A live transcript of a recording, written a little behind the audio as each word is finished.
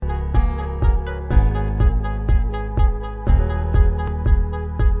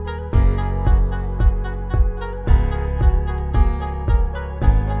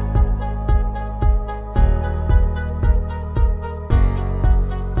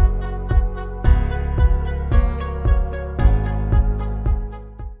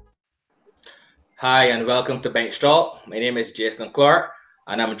Hi, and welcome to Bench Talk. My name is Jason Clark,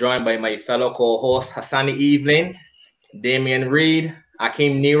 and I'm joined by my fellow co-hosts Hassani Evelyn, Damian Reed,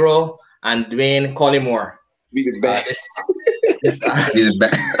 Akeem Nero, and Dwayne Collymore. Be the Uh, best. this this He's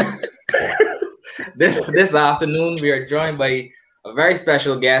back. this afternoon, we are joined by a very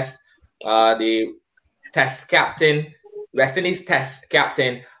special guest, the Test captain, West Indies Test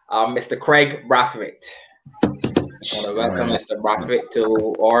captain, Mr. Craig Brathwaite. I want to welcome Mr. Brathwaite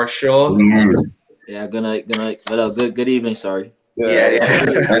to our show. Yeah, good night. Well, good evening. Sorry. Yeah.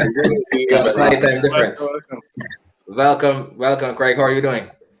 Got a slight time difference. Welcome. Welcome, Craig. How are you doing?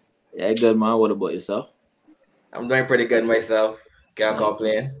 Yeah, good man. What about yourself? I'm doing pretty good myself. Can't Nice,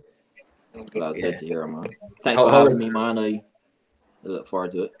 complain. nice. That's Yeah. good to hear, man. Thanks How- for how having is- me, man. I look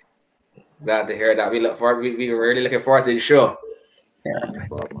forward to it. Glad to hear that. We were really looking forward to the show. No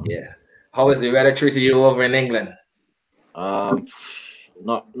problem. Yeah. How is the weather treating you over in England?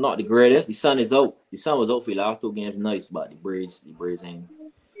 Not the greatest. The sun is out. The sun was out for the last two games, nice, but the breeze ain't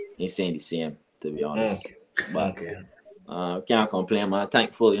saying the same, to be honest. But Okay. can't complain, man.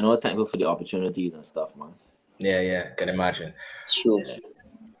 Thankful for the opportunities and stuff, man. Yeah, can imagine. Sure.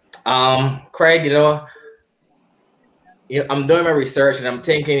 Craig, I'm doing my research and I'm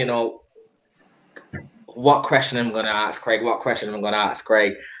thinking, what question I'm gonna ask Craig.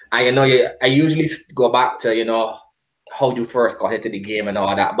 I I usually go back to how you first got into the game and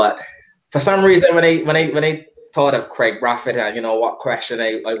all that, but for some reason when I thought of Craig Brathwaite and what question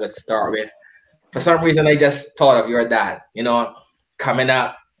I would start with, for some reason I just thought of your dad. Coming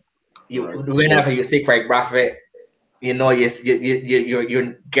up, whenever you see Craig Brathwaite,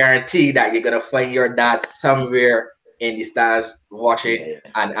 you're guaranteed that you're gonna find your dad somewhere in the stars watching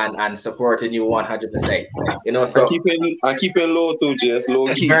and supporting you 100%. So I keep it low too, Jess. Low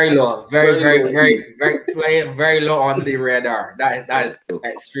key. very low, Very low. very low on the radar. That is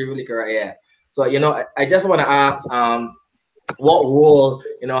extremely correct. Yeah. So I just want to ask, what role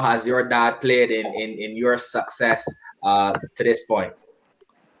has your dad played in your success to this point?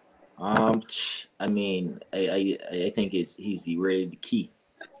 I mean, I think he's really the key.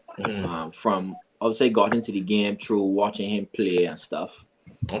 Mhm. From I would say got into the game through watching him play and stuff,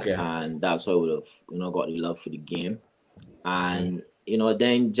 Okay. and that's how I would have got the love for the game. And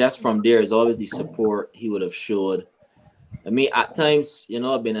then just from there is always the support he would have showed. I mean, at times,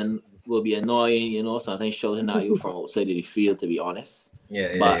 will be annoying, sometimes shouting at you from outside of the field, to be honest.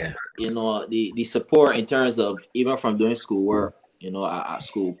 Yeah. But the support in terms of even from doing schoolwork, at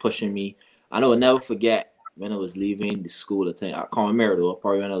school pushing me. I know I'll never forget when I was leaving the school. I can't remember though,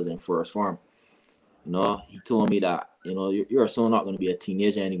 probably when I was in first form. He told me that you're so not going to be a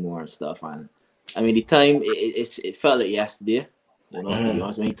teenager anymore and stuff. And I mean, the time it felt like yesterday. To be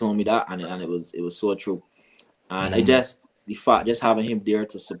honest, when he told me that, and it was so true. And the fact just having him there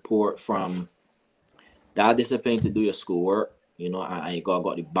to support from that discipline to do your schoolwork, and you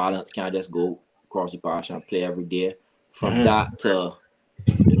got the balance, can't just go across the patch and play every day. From that to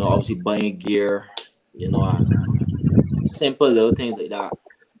obviously buying gear, and simple little things like that.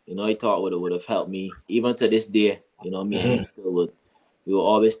 He thought would have helped me even to this day. Me and him still we will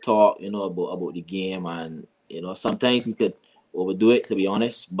always talk, about the game, and sometimes he could overdo it, to be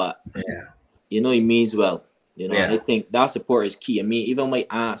honest, but he means well. And I think that support is key. I mean, even my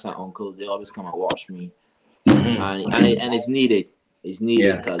aunts and uncles, they always come and watch me, and it's needed. It's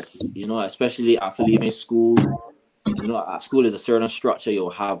needed because especially after leaving school, at school is a certain structure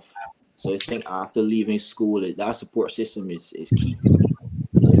you'll have. So I think after leaving school, that support system is key.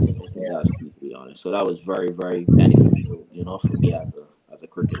 I think that's key, to be honest. So that was very, very beneficial, for me as a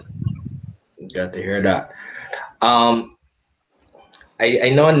cricketer. Got to hear that. I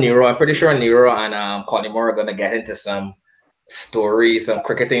know Nero. I'm pretty sure Nero and Collymore are gonna get into some stories, some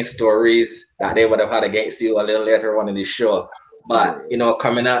cricketing stories that they would have had against you a little later on in the show. But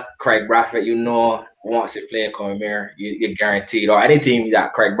coming up, Craig Brathwaite, once you play in Comemere, you're guaranteed, or any team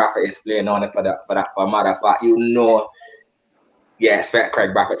that Craig Brathwaite is playing on it for a matter of fact, expect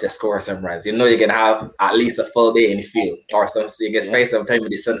Craig Brathwaite to score some runs. You're gonna have at least a full day in the field, or so you can spend some time with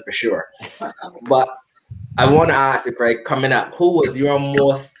the sun for sure. But I want to ask you, Craig, coming up, who was your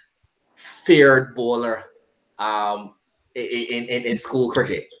most feared bowler in school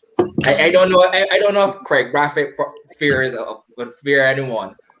cricket? I don't know. I don't know if Craig Brathwaite would fear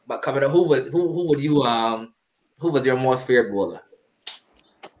anyone. But coming up, who would you who was your most feared bowler?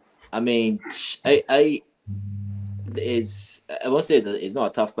 I mean, I won't say it's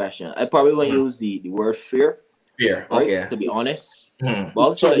not a tough question. I probably won't use the word fear. Fear, right? okay. To be honest, Mhm. but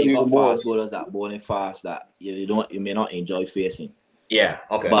also you got More. fast bowlers that bowling fast that you may not enjoy facing. Yeah,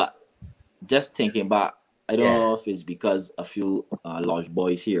 okay. But just thinking back, I don't know if it's because a few large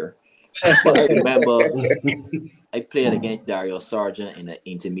boys here, But I remember I played against Dario Sargent in an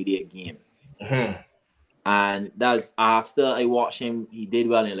intermediate game. Mm-hmm. And that's after I watched him, he did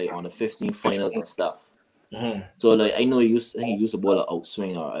well in like on the 15 finals and stuff. Mm-hmm. So like I know he used to bowl an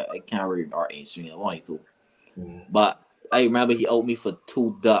outswing or I can't remember or in swing. I wanted to. But I remember he owed me for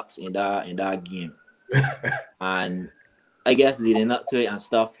 2 ducks in that game. And I guess leading up to it and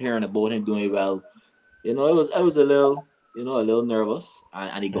stuff, hearing about him doing well, I was a little nervous,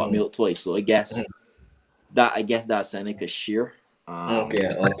 and he got me out twice. So I guess that's something could share. Okay.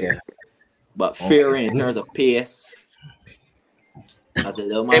 But fearing in terms of pace, as a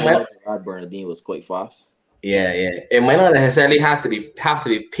little man, Rod Bernardine was quite fast. Yeah. It might not necessarily have to be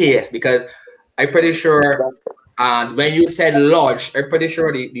pace, because I'm pretty sure. And when you said Lodge, I'm pretty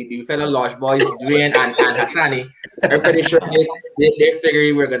sure the fellow Lodge boys, Dwayne and Hassani, I'm pretty sure they figured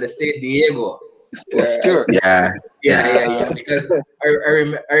you were gonna say Diego. Sure. Yeah. Because I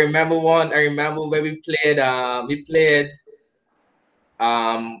remember when we played a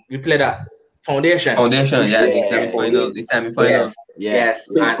Foundation. The semi-final. Yes.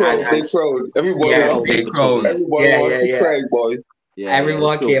 Big crowd. Everybody wants to see Craig, boy. Yeah,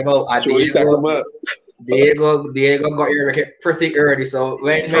 everyone came out. And Diego got your record pretty early. So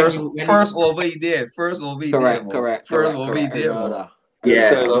first over he did. Correct. First over he did.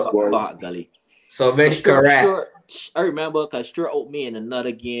 Yeah. So very correct. I remember because Stuart owed me in another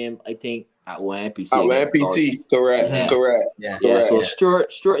game. I think at YNPC. Correct. Yeah. So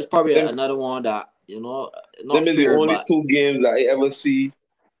Stuart is probably another one that not. Them is the only 2 games that I ever see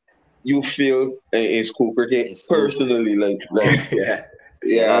you feel in school cricket personally, like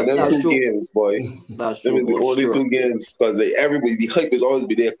yeah, them that's 2 true. games, boy. That's them true. is the only 2 games, because everybody, the hype is always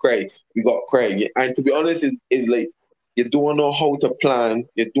be there. Craig, we got Craig, and to be honest, it's like you don't know how to plan.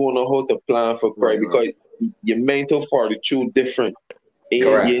 You don't know how to plan for Craig because your mental fortitude different.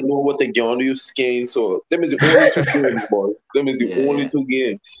 And you know what the gun you skin. So them is the only 2 games, boy. Them is the only 2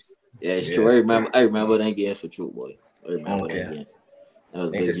 games. Yeah, it's true. I remember that games for true, boy. I remember that games. That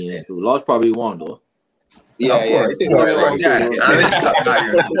was good games too. Lost probably won though. Yeah, of course. Sure.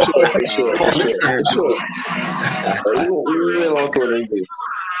 We real on to the games.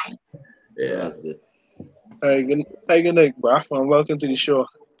 Yeah, that's good. Hey, good night, bro. Welcome to the show.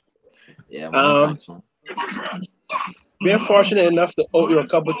 Yeah, man. Thanks, man. Been fortunate enough to out you a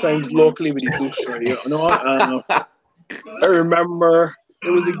couple times locally with the Goose Show. I remember it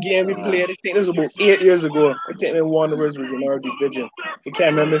was a game we played. I think it was about 8 years ago. I think the Wanderers was in our division. I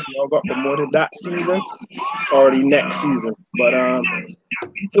can't remember if y'all got promoted that season or the next season. But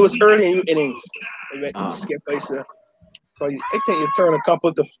it was early in your innings. I went to skip. I think you turn a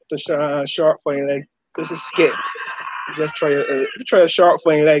couple to short fine leg. This is skip. Just try a short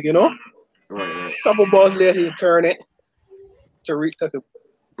fine leg, Right. Couple balls later, you turn it. Tariq took a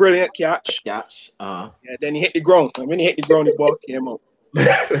brilliant catch. Yeah, then he hit the ground. And when he hit the ground, the ball came out.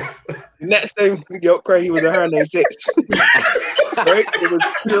 The next time we got Craig, he was 106. Right? It was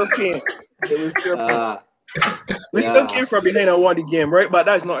pure pain. We still came from behind and won the game, right? But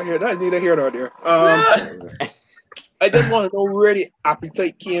that's not here. That's neither here nor there. I just want to know where the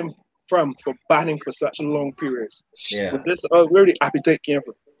appetite came from for batting for such long periods. Yeah. But this where the appetite came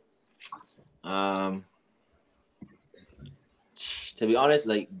from. To be honest,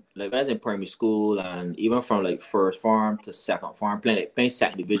 like when I was in primary school and even from like first farm to second farm, playing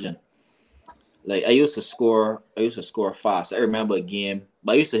second division. Like I used to score fast. I remember a game,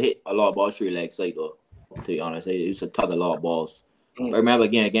 but I used to hit a lot of balls 3 legs side though. To be honest, I used to tug a lot of balls. I remember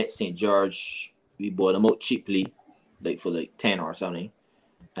again against St. George, we bought them out cheaply, like for like 10 or something,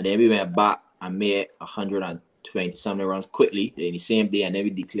 and then we went back and made 120 something runs quickly in the same day, and then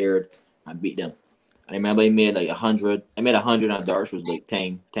we declared and beat them. I remember I made like 100. I made 100 and Darsh was like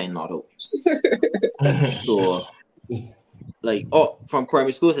 10 not out. So, like, from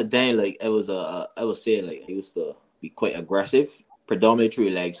primary school to then, like, I would say, like, I used to be quite aggressive, predominantly 3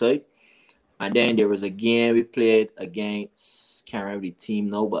 leg side. And then there was a game we played against, can't remember the team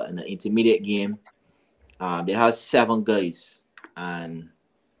now, but in the intermediate game, they had 7 guys. And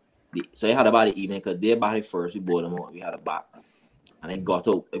so I had about the evening because they batted first. We bowled them out. We had a bat. And I got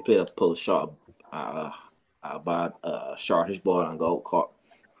out. I played a pull shot. About a shortish ball and got caught.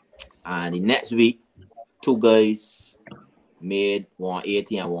 And the next week, 2 guys made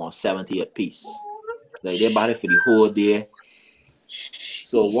 180 and 170 apiece. Like they batted for the whole day.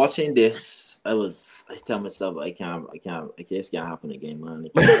 So watching this, I tell myself this can't happen again, man.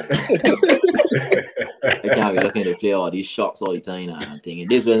 I can't be looking to play all these shots all the time and thinking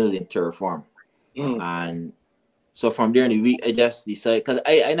this was in turf form. And so from there in the week, I just decided, because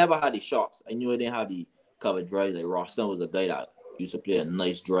I never had the shots. I knew I didn't have the cover drive. Like Roston was a guy that used to play a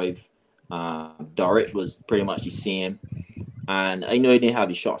nice drive. Dorich was pretty much the same, and I know I didn't have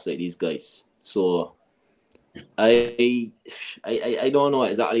the shots like these guys, so I don't know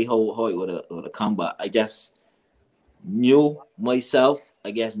exactly how it would have come, but I just knew myself,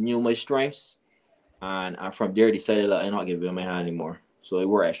 I guess knew my strengths, and from there decided that I'm not giving them my hand anymore. So I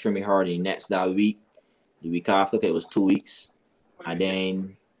worked extremely hard in that week. The week after, it was 2 weeks, and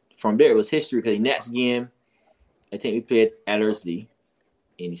then from there it was history. Because the next game, I think we played Ellerslie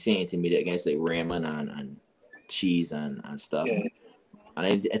in the same intermediate against like Raymond and Cheese and stuff, and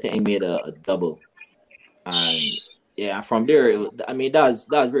I think I made a double. And yeah, from there, that was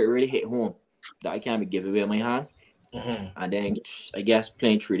really hit home that I can't be giving away my hand. Mm-hmm. And then I guess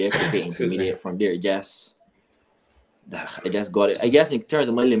playing 3-day cricket intermediate from there, I just got it. I guess in terms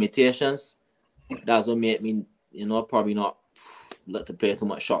of my limitations, that's what made me, probably not let to play too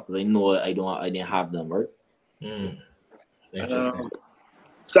much shot because I know I didn't have them, right? Interesting.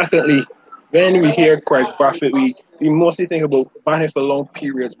 Secondly, when we hear Craig Brathwaite, we mostly think about batting for long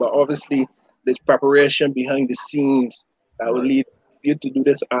periods, but obviously there's preparation behind the scenes that will lead you to do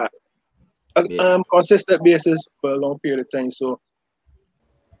this at a consistent basis for a long period of time. So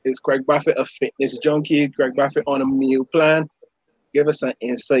is Craig Brathwaite a fitness junkie? Craig Brathwaite on a meal plan? Give us an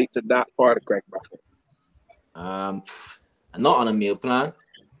insight to that part of Craig Brathwaite. I'm not on a meal plan.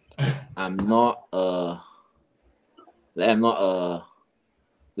 I'm not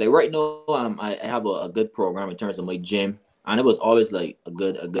like right now I have a good program in terms of my gym, and it was always like a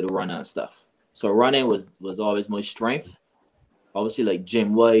good run and stuff. So running was always my strength. Obviously, like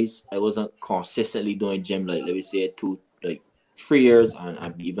gym wise, I wasn't consistently doing gym like let me say 3 years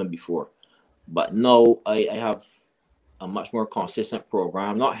and even before. But now I have a much more consistent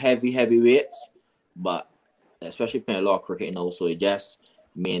program. Not heavy weights, but especially playing a lot of cricket now. So just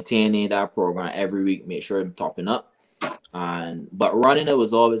maintaining that program every week, make sure I'm topping up. But running, it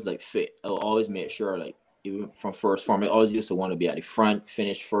was always like fit. I would always make sure like even from first form, I always used to want to be at the front,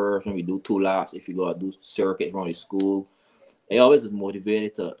 finish first. When we do 2 laps, if you go out do circuits around the school, I always was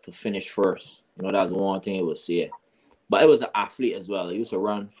motivated to finish first. That's one thing I would say. But I was an athlete as well. I used to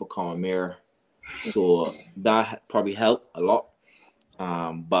run for Commonwealth, so that probably helped a lot.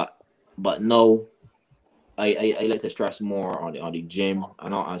 But no, I like to stress more on the gym.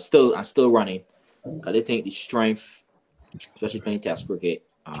 I'm still running because I think the strength, especially playing Test cricket,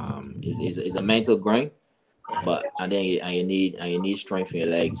 is a mental grind. And then you need strength in your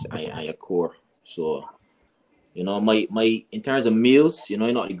legs and your core. So my in terms of meals,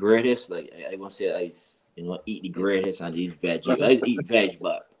 not the greatest. Like I won't say I eat the greatest and eat veg. I eat veg,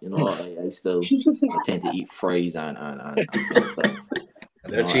 but I still tend to eat fries and stuff like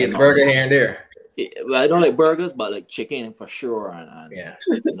a cheeseburger here and there. Well, I don't like burgers, but like chicken for sure, and yeah,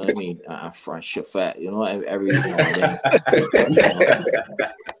 you know what I mean. And French fat, every now and then.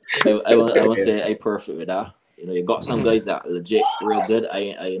 I won't say I perfect with that. You got some guys that legit real good.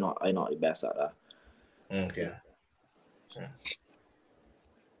 I not the best at that. Okay.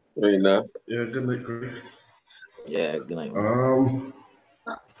 Right now. Yeah, good night, Craig. Yeah, good night.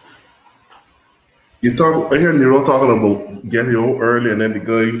 I hear Nero talking about getting out early, and then the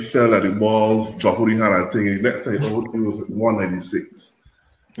guy fell at the ball, dropped what he had, I think. Next time out, it was 196.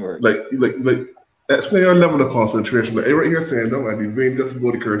 Right. Like, explain your level of concentration. Like, right here saying, no, and the vein just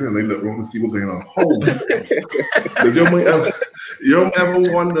go the curtain, and they look around to see what's going on. Like, you don't ever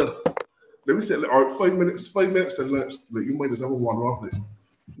wonder. Let me say, like, 5 minutes to lunch, like, you might just ever wander off it.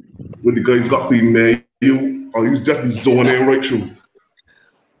 When the guy's got to be mad, or you just be zoning right through.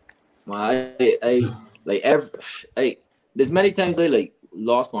 There's many times I like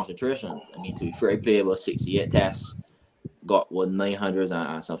lost concentration. I mean, to be fair, I played about 68 tests, got 900s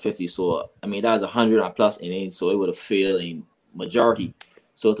and some 50. So I mean, that's 100 and plus innings. So it would have failed in majority.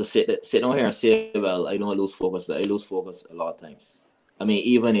 So to sit down here and say, well, I don't lose focus. I lose focus a lot of times. I mean,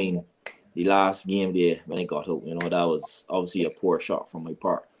 even in the last game there when I got out, that was obviously a poor shot from my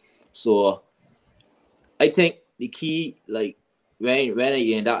part. So I think the key, like, when you're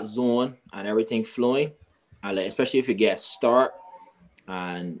in that zone and everything flowing, and like, especially if you get a start,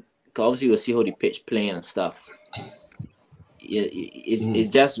 and obviously you'll see how the pitch playing and stuff. It's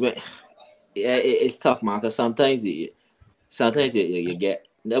just it's tough, man. Because sometimes you get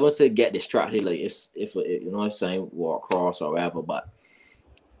never say get distracted, like if what I'm saying, walk across or whatever, but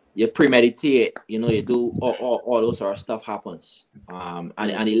you premeditate. You do all those sort of stuff happens. And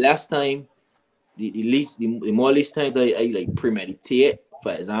the last time. The more times I like premeditate,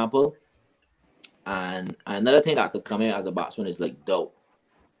 for example, and another thing that could come in as a batsman is like doubt,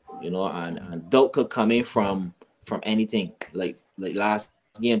 and doubt could come in from anything. Like last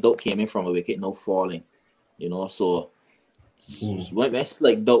game, doubt came in from a wicket, no falling, so when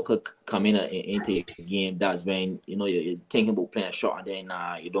like doubt could come into your game, that's when you're thinking about playing a shot and then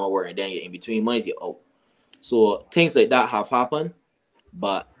you don't work and then you're in between months you're out. So things like that have happened,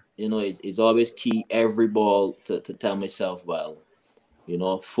 but it's always key every ball to tell myself, well,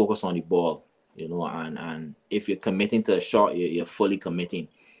 focus on the ball, and if you're committing to a shot, you're fully committing.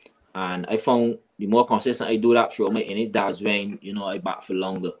 And I found the more consistent I do that throughout my innings, that's when I bat for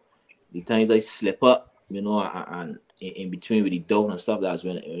longer. The times I slip up, and in between with the doubt and stuff, that's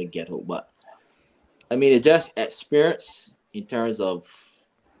when I get out. But I mean, it's just experience in terms of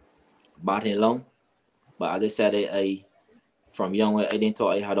batting long. But as I said, I from young, I didn't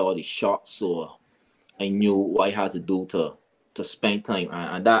thought I had all the shots, so I knew what I had to do to spend time,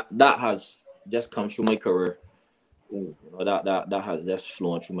 and that has just come through my career. That has just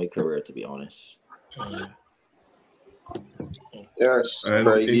flown through my career, to be honest. Yes, and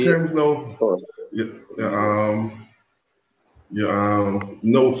in terms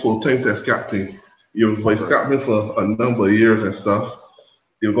no full-time test captain. You was vice captain for a number of years and stuff.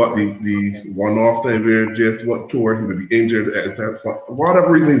 You got the one-off time where just went tour, he would be injured at for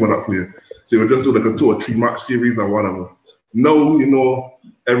whatever reason he went up playing. So you would just do like a 2 or 3 match series or whatever. No,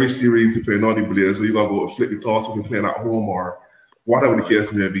 every series you play all the players, so you gotta go flip the toss if you're playing at home or whatever the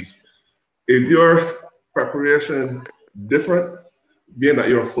case may be. Is your preparation different, being that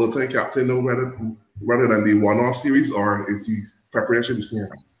you're a full-time captain now rather than the one-off series, or is the preparation the same?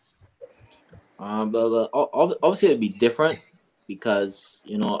 But obviously it'd be different because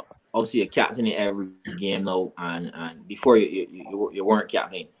obviously you're captain in every game now, and before you weren't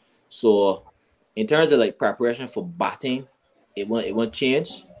captain. So in terms of like preparation for batting, it won't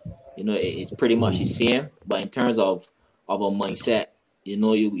change. It's pretty much the same. But in terms of a mindset,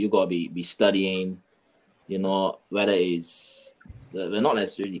 you gotta be studying. Whether it's not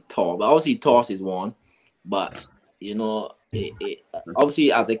necessarily toss, but obviously toss is one. But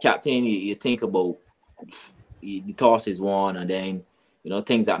obviously as a captain, you think about the toss is one, and then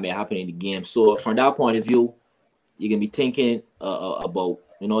things that may happen in the game. So from that point of view, you can be thinking about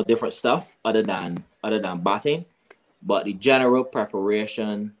different stuff other than batting. But the general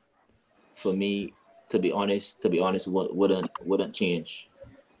preparation for me, to be honest, wouldn't change.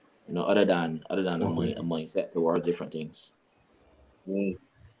 Other than a mindset towards different things.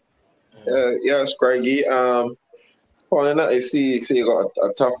 Yes, Craigie. Following that, I see you got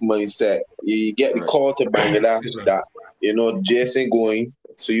a tough mindset. You get the call to Bangladesh that Jason going,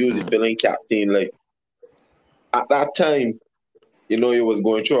 so you was the filling captain. Like at that time, you was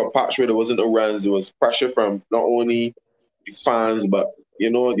going through a patch where there wasn't no runs. There was pressure from not only the fans, but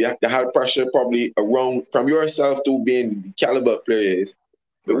you had pressure probably around from yourself to being the caliber players.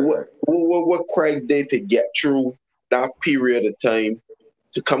 But what Craig did to get through that period of time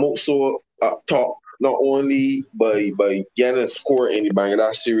to come out so up top, not only by getting a score in the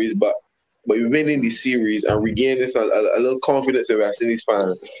Bangladesh series, but by winning the series and regaining a little confidence in West Indies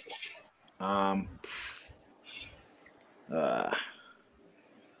fans? I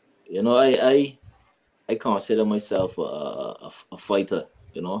consider myself a fighter,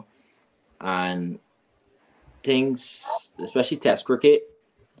 and things, especially Test cricket,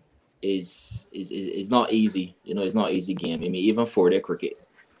 is not easy. It's not easy game. I mean, even 4-day cricket.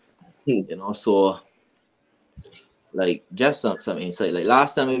 So like just some insight. Like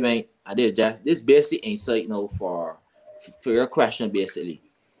last time I did just this basic insight for your question. Basically,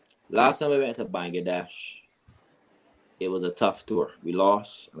 last time I went to Bangladesh, it was a tough tour. We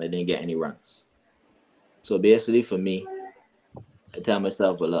lost and I didn't get any runs. So basically for me, I tell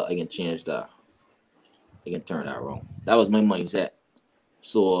myself, well, look, I can change that. I can turn that around. That was my mindset.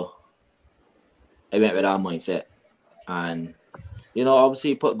 So I went with that mindset. And,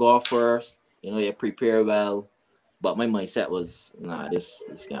 obviously put golf first. You prepare well. But my mindset was, this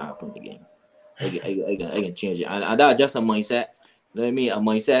can't happen in the game. I can change it. And that's just a mindset. You know what I mean? A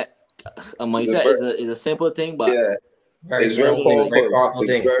mindset is a simple thing, but it's very powerful.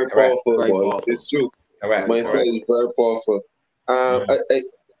 It's very powerful. It's true. Mindset is very powerful.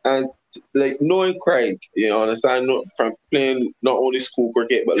 And like knowing Craig, understand from playing not only school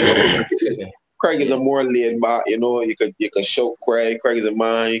cricket but local cricket. Craig is a more laid back. You can show Craig. Craig is a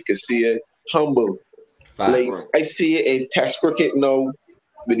man. You can see it humble. Like I see it in Test cricket now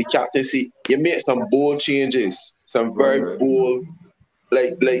with the captaincy. You make some bold changes, some very bold.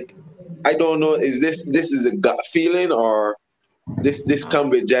 Like I don't know. Is this is a gut feeling or this come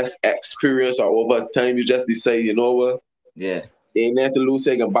with just experience or over time you just decide what? Yeah. Ain't nothing to lose.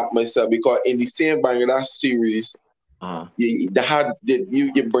 I can back myself because in the same Bangladesh series, you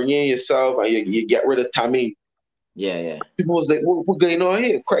bring in yourself and you get rid of Tamim. Yeah. People was like, what going on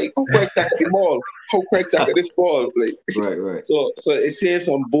here? Craig, how Craig tackle the ball? How Craig tackle this ball? Like, Right. so it's saying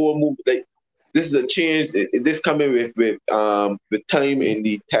some bold move. Like, this is a change. This coming with the time in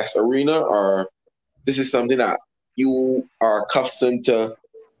the test arena, or this is something that you are accustomed to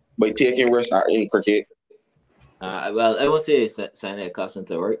by taking risks in cricket. Well, I won't say it's something accustomed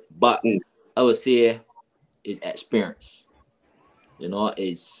to, right? But I would say it's experience. Right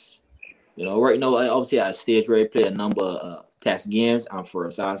now, obviously, I stage ready play a number of test games and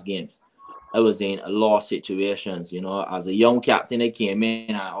first class games. I was in a lot of situations, as a young captain, I came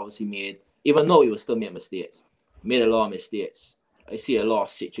in, I obviously even though he was still making mistakes, made a lot of mistakes. I see a lot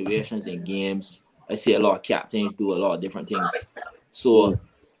of situations in games. I see a lot of captains do a lot of different things. So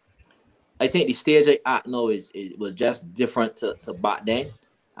I think the stage I at now was just different to back then.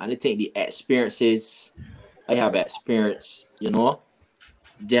 And I think the experiences I have experienced, it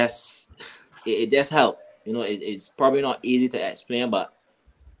just help. It's probably not easy to explain, but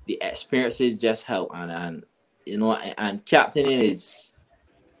the experiences just help. And captaining is,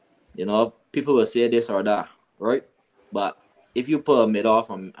 people will say this or that, right? But if you put a mid off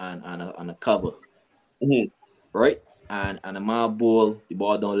on a cover, right, and a man ball, the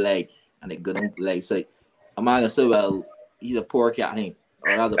ball don't leg, and it go don't leg, so a man gonna say, well, he's a poor captain,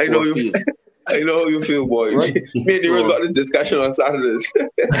 or that's a poor field. I know how you feel, boy. Right? Me and you got this discussion on Saturdays.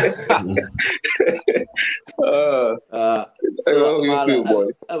 I know how you feel,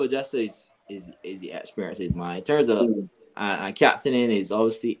 boy. I would just say is the experiences, man. In terms of and captaining is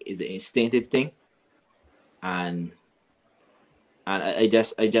obviously an instinctive thing, and I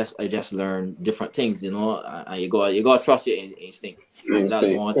just learn different things, and you gotta trust your instinct. That's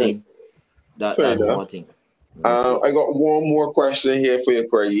one thing. That's one thing. I got one more question here for you,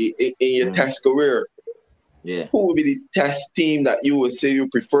 Craig. In your test career, who would be the test team that you would say you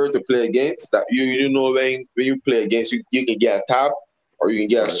prefer to play against? That you know when you play against, you can get a tap or you can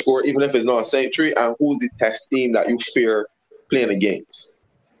get a score, even if it's not a century. And who's the test team that you fear playing against?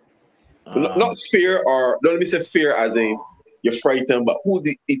 Not fear, or don't let me say fear as in you're frightened, but who's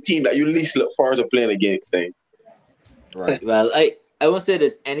the team that you least look forward to playing against? Then? Right. Well, I won't say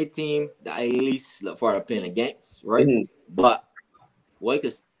there's any team that I least look forward to playing against, right? But what I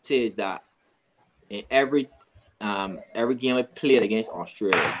could say is that in every game I played against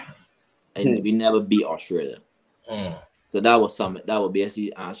Australia, and we never beat Australia. So that would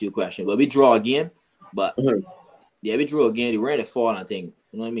basically answer your question. But we draw a game, but we drew a game. They ran the fall, I think.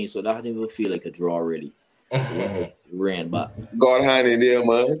 You know what I mean? So that didn't even feel like a draw, really. Ran, but God hand in there,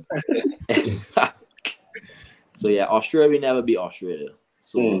 man. So Australia, we never beat Australia.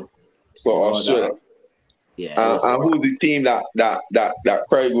 So Australia. And who's the team that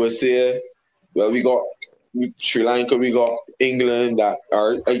Craig was saying? Well, we got Sri Lanka, we got England. That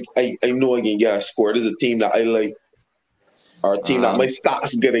are I know I can get a score. This is a team that I like. Or a team that my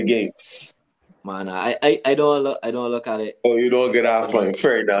stats good against. Man, I don't look at it. Oh, you don't get that fine.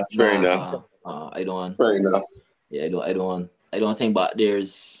 Fair enough. I don't. Fair enough. Yeah, I don't think. But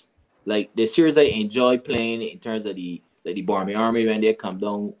there's like the series I enjoy playing in terms of the Barmy Army when they come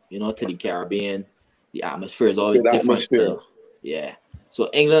down, to the Caribbean. The atmosphere is always different. So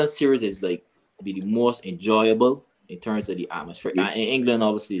England series is like be the most enjoyable in terms of the atmosphere. And England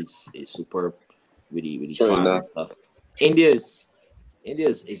obviously is superb with the fans and stuff. India is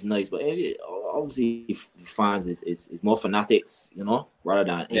nice, but India, obviously the fans is more fanatics, rather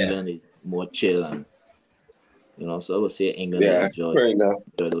than England. It's more chill and so I would say England enjoy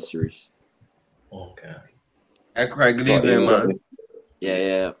those series. Okay. Hey, Craig, good evening, man.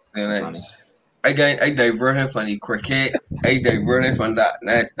 Yeah. I diverted from the cricket. I diverted from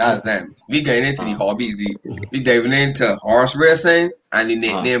that's them. We getting into the hobbies. We diving into horse racing and the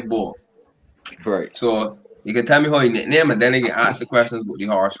nickname ball. Right. So you can tell me how you nickname, and then you can answer questions about the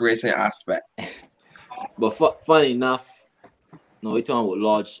horse racing aspect. But funny enough, we're talking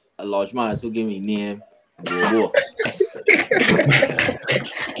about a large man. So give me a name.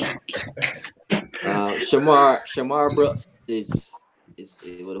 Shamar Brooks is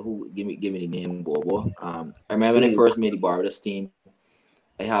who give me the name Bobo. I remember when I first made the Barbados team,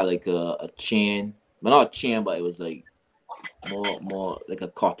 I had like a chain, but not a chain, but it was like more like a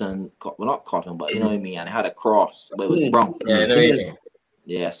cotton, well not cotton, but you know what I mean. And it had a cross, but it was brown. Yeah, I know what you mean.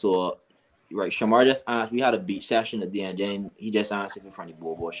 Yeah, so right, Shamar just asked. We had a beach session at the end, and he just answered in front of the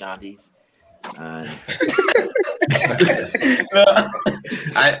Bobo Shanties. And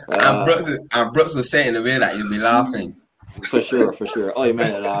Brooks was saying the way that you'd be laughing. For sure. Oh, you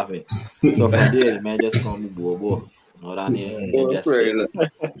man laughing. So from there, the man just call me Bobo. That name,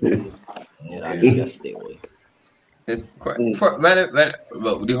 just stay away. It's quite, when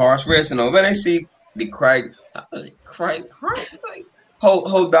the horse racing, when I see the Craig I was like, Christ, horse like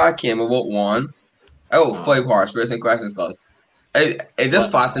how that came about one. I got 5 horse racing questions because it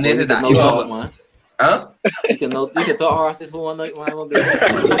just fascinated that you have a huh? You can talk horses for one night, man.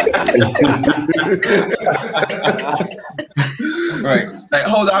 Right, like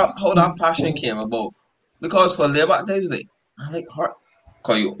how that passion came about. Because for labor times, like I like horse.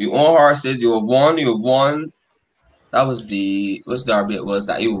 Cause you own horses, you have won. That was what's the bit was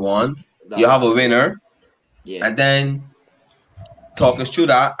that you won. You have a winner, yeah. And then talk us through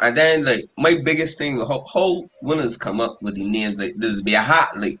that. And then like my biggest thing, how winners come up with the names. Like this be a hat,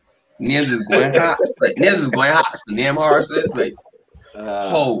 like names is going hats, like names is going hats. The name horses, like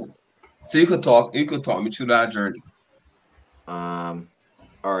how. So you could talk me through that journey. All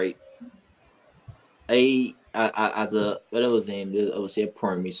right. When I was in, I would say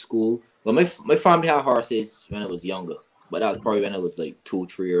primary school. But my family had horses when I was younger. But that was probably when I was like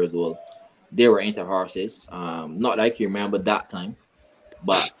 2-3 years old. They were into horses. Not that I can remember that time.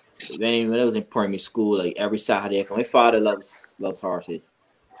 But when I was in primary school, like every Saturday, my father loves horses.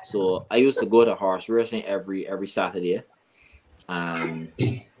 So I used to go to horse racing every Saturday. When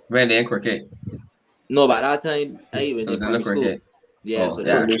they in cricket? No, by that time I was in primary school. Yeah, so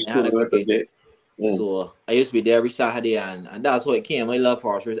they had a cricket. So I used to be there every Saturday, and that's how it came. I love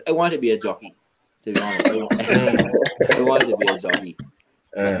horse racing. I wanted to be a jockey, to be honest. I wanted to be a jockey.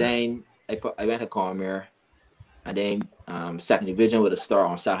 And then I went to Cormier, and then second division with a start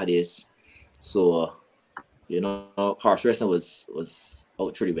on Saturdays. So horse racing was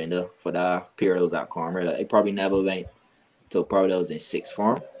out through the window for that period. I was at Cormier. Like, I probably never went till probably I was in sixth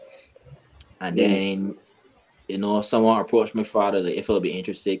form. And then someone approached my father like if he'll be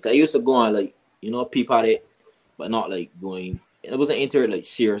interested. Cause I used to go on like peep at it, but not like going. I wasn't into it like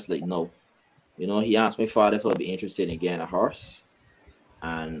serious. Like no, he asked my father if he'll be interested in getting a horse,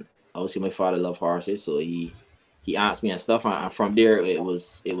 and obviously my father loved horses, so he asked me and stuff, and from there it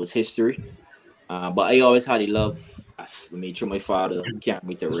was history. But I always had a love for me through my father. He can't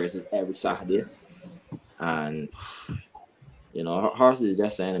me to races every Saturday, and horses is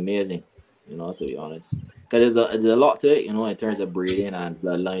just something amazing. To be honest, because there's a lot to it, in terms of breeding and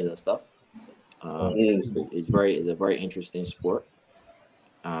bloodlines and stuff. It's a very interesting sport.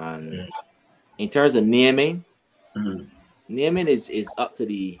 And in terms of naming, naming is up to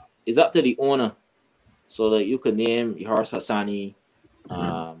the owner. So like you could name your horse Hassani.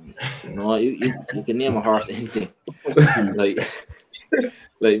 You can name a horse anything.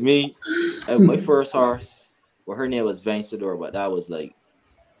 like me, my first horse, well, her name was Vencedor, but that was like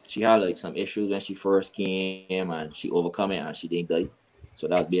she had like some issues when she first came, and she overcome it, and she didn't die. So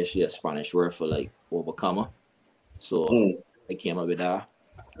that's basically a Spanish word for like overcomer. So I came up with that.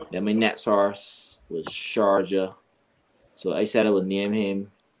 Then my next horse was Sharjah. So I said I would name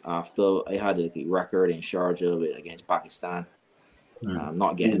him after I had a record in Sharjah against Pakistan.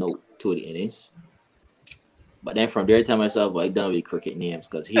 Not getting out to the innings. But then from there, I tell myself, I done with cricket names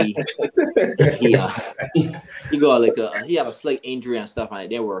because he got like he have a slight injury and stuff, and it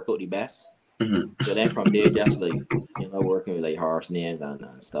didn't work out the best. So then from there, just like working with like horse names and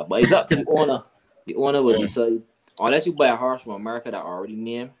stuff. But it's up to the owner. The owner will decide. Unless you buy a horse from America that already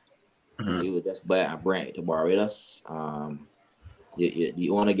named, you would just buy it and bring it to Barbados. The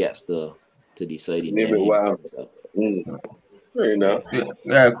owner gets to decide the name. Wow. Very nice.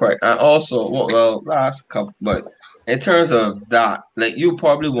 Yeah, correct. And also, last couple, but in terms of that, like you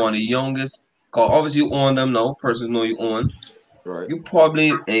probably one of the youngest. Cause obviously you own them now. Persons know you own. Right. You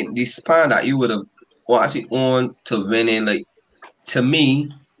probably in the span that you would have actually owned to winning. Like to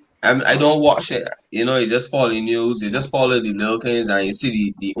me, I don't watch it. You just follow the news. You just follow the little things, and you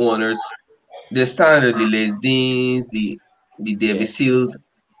see the owners, the standard, the Les Deans, the David Seals.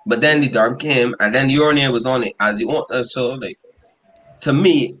 But then the Derby came, and then your name was on it as the owner. So like. To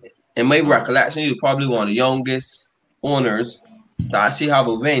me, in my recollection, you're probably one of the youngest owners that actually have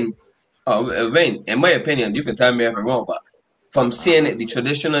a win. In my opinion, you can tell me if I'm wrong, but from seeing it, the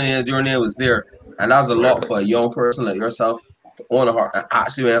traditional journey was there, and that was a lot for a young person like yourself to own a horse and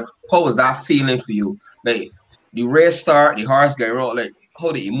actually win. How was that feeling for you? Like the race start, the horse getting wrong, like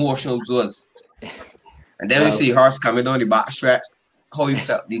how the emotions was, and then we see horse coming down the back stretch. How you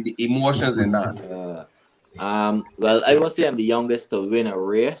felt the emotions in that. Well, I won't say I'm the youngest to win a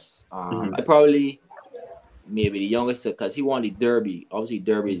race. I probably maybe the youngest because he won the Derby. Obviously,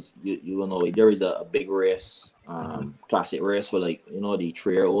 Derby is Derby is a big race, classic race for like the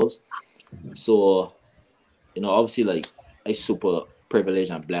 3-year-olds. So obviously like I super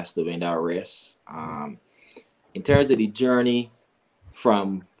privileged and blessed to win that race. In terms of the journey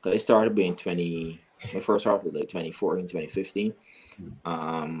from because I started being my first horse was like 2014, 2015.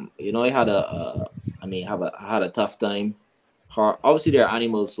 You know, I had had a tough time. Obviously, they're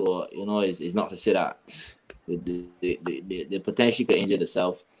animals, so you know, it's not to say that the potential could injure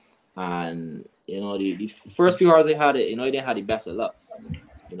themselves. And you know, the first few hours I had it, you know, I didn't have the best of luck.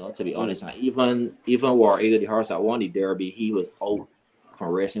 You know, to be honest, and even War Eagle, the horse that won the Derby, he was out from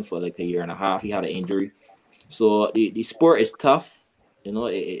racing for like a year and a half. He had an injury, so the sport is tough. You know,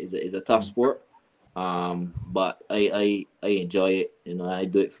 it's a tough sport. But I enjoy it. You know, I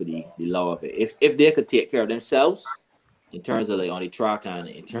do it for the love of it. If they could take care of themselves in terms of like on the track and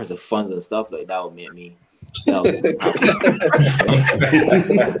in terms of funds and stuff, like that would make me. That would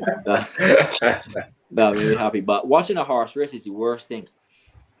make me happy. But watching a horse race is the worst thing.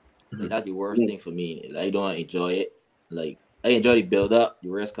 Like, that's the worst thing for me. Like, I don't enjoy it. Like, I enjoy the build up, the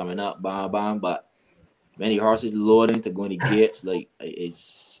race coming up, bam, bam. But when the horse is loading to go in the gates, like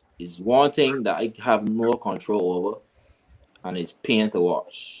it's one thing that I have no control over, and it's pain to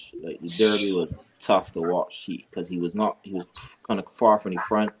watch. Like the Derby was tough to watch because he was kind of far from the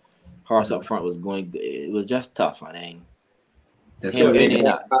front. Horse up front was going. It was just tough, and then So, as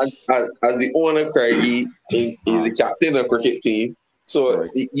the owner, Craig, he's the captain of the cricket team. So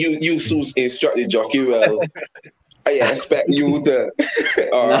you instruct the jockey well. I expect you to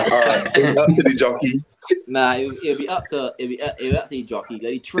or up to the jockey. Nah, it'll be up to the jockey.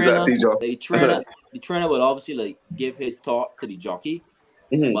 Like the trainer will obviously like give his thought to the jockey.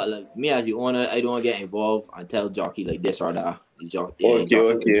 Mm-hmm. But like me as the owner, I don't get involved and tell jockey like this or that. The jockey,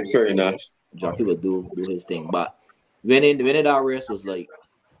 okay, fair enough. Jockey will do his thing. But winning that race was like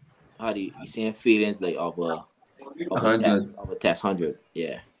how the same feelings like of a 100.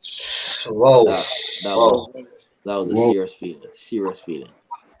 Yeah. Whoa. That was a serious feeling.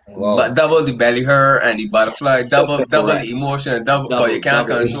 Wow. But double the belly hurt and the butterfly, double the emotion, double because you can't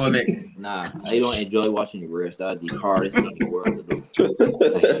control it. Nah, I don't enjoy watching the race. That's the hardest thing in the world to do.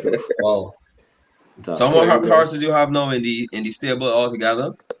 Wow. So what horses you have now in the stable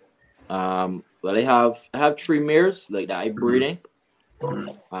altogether? Well, I have 3 mares like that I breeding,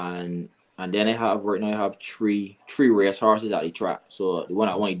 and then I have three race horses at the track. So the one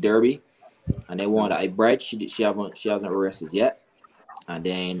that won Derby, and then one that I bred. She hasn't raced yet. And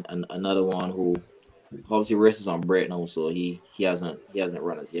then another one who obviously races on Brett now, so he hasn't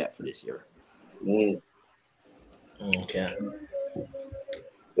run us yet for this year. Okay.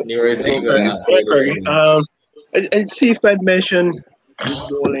 I see if I mentioned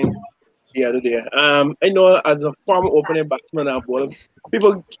bowling the other day. I know as a former opening batsman and bowler,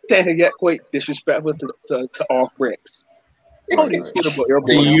 people tend to get quite disrespectful to off breaks. How do you feel about your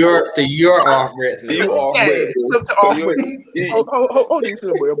bowling? Your off breaks. To off breaks. How do you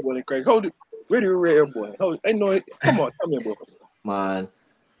feel about your bowling, Craig? Where do you rate your bowling? I know it. Come on, tell me about it. Man,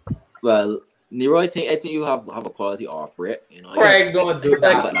 well, Nero, I think you have a quality off break. You know, Craig's gonna do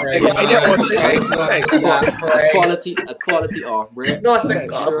that. A quality off break. No, I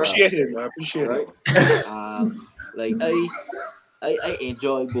appreciate it, man. I appreciate it. Like I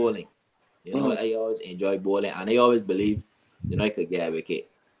enjoy bowling. You know, I always enjoy bowling, and I always believe, you know, I could get a wicket.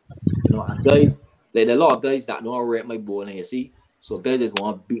 You know, and guys, like a lot of guys that don't rate my bowling, you see. So guys just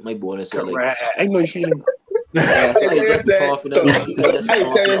want to beat my bowling. So like, I know you feeling. Yeah, so just be confident.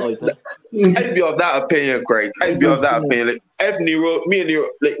 I'd be of that opinion, Craig. I'd be of that opinion. Like, if me and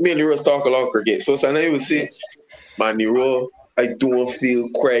Nero talk a lot of cricket. So I will say, man, Nero, I don't feel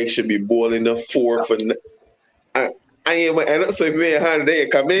Craig should be bowling the 4 for. I ain't my end up so if me and hand they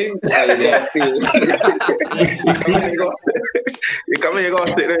come in, I feel you come in, you're gonna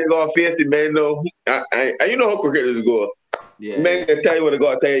sit there, you're gonna face the man. No, I you know how cricketers go. Yeah, man can tell you what they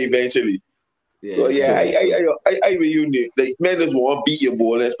gotta tell you eventually. Yeah, so yeah, I with you. Like men just want to beat your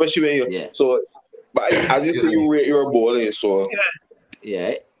bowling, especially when you. Yeah. So, but as you say, you rate your bowling. So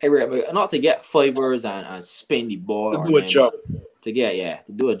yeah, I rate not to get flavors and spin the ball. To do a job. To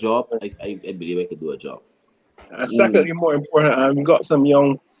do a job. I believe I could do a job. Secondly, more important, we got some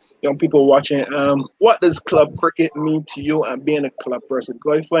young people watching. What does club cricket mean to you and being a club person?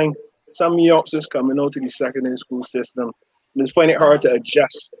 Because I find some youngsters coming out to the secondary school system, just find it hard to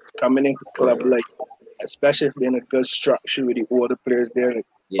adjust coming into club life, especially if they're in a good structure with the older players there. Like,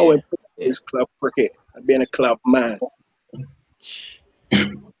 how important is club cricket and being a club man?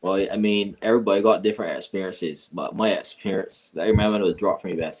 Well, I mean, everybody got different experiences, but my experience, I remember when it was dropped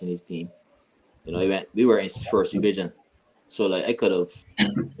from the West Indies team. You know, we were in first division, so like I could have,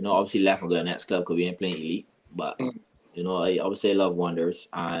 you know, obviously left and go to the next club because we ain't playing elite. But you know, I would say Love Wonders,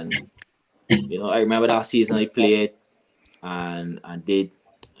 and you know, I remember that season I played, and did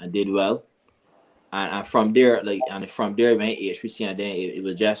well, and from there, I went HPC, and then it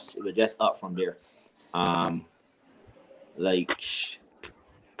was just up from there. Like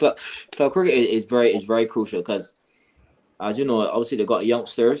club cricket is very crucial because, as you know, obviously they got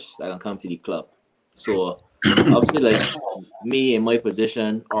youngsters that can come to the club. So obviously, like me in my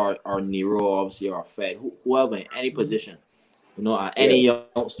position, or Nero, obviously, or Fed, whoever in any position, you know, any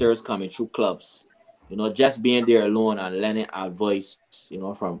youngsters coming through clubs, you know, just being there alone and learning advice, you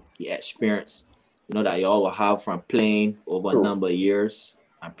know, from the experience, you know, that you all will have from playing over a number of years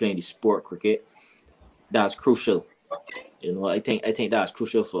and playing the sport cricket. That's crucial. You know, I think that's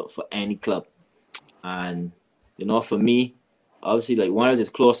crucial for any club. And, you know, for me, obviously, like, Wonders is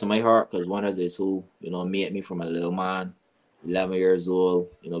close to my heart because Wonders is who, you know, made me from a little man, 11 years old.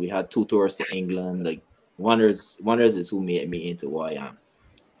 You know, we had 2 tours to England. Like, Wonders is who made me into what I am.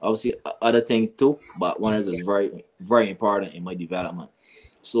 Obviously, other things too, but Wonders is very, very important in my development.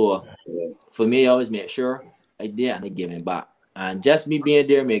 So, for me, I always make sure I did and I give him back. And just me being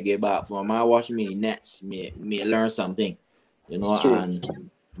there may give back. For my watching me in the nets, may learn something. You know,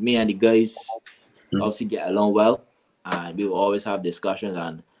 and me and the guys obviously get along well, and we will always have discussions.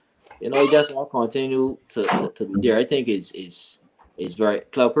 And you know, just want to continue to be there. I think is very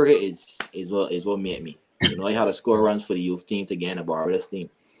club cricket is what made me. You know, I had to score runs for the youth team to get in the Barbados team.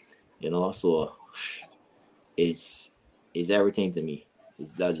 You know, so it's everything to me.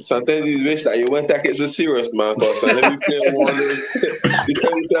 Sometimes you wish that you won't take it so serious, man. Because let me play Wonders.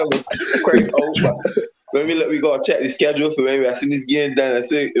 Craig over. When we go check the schedule for when we are seeing this game done and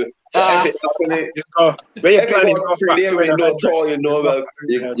say, if it happening, you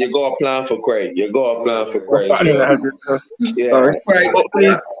go plan for Craig. You go plan for Craig. Yeah, Craig.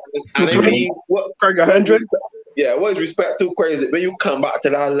 And I mean, Craig 100. Yeah, what is respect to Craig? When you come back to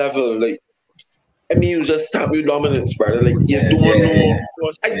that level, like, I mean, you just stamp your dominance, brother. Like, you don't know.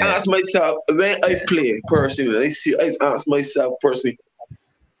 I ask myself when I play personally. I ask myself personally,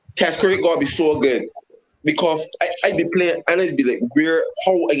 Cash Cricket gotta be so good. Because I be playing and I'd be like,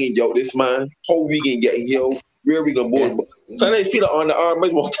 how I can get out this man? How we can get here? Where we gonna board? So I feel it on the arm. I'm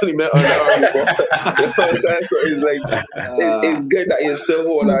telling me on the arm. You know what I'm saying? So it's like it's good that you still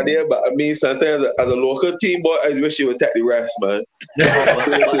hold out there, but I mean sometimes as a local team boy, I wish you would take the rest, man.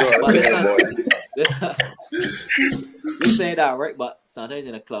 You say that right, but sometimes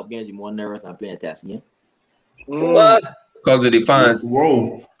in a club games you're more nervous than playing test game. What? Because of the fans.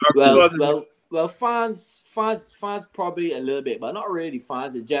 Whoa. Well, fans probably a little bit, but not really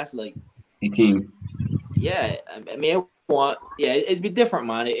fans. It's just like the team. Yeah, I mean, it'd be different,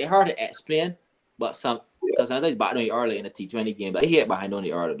 man. It's hard to explain, but sometimes it's back on the early in a T20 game, but I hit behind on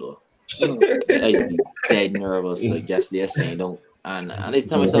the early though. I used to be dead nervous, like just there saying don't, and I used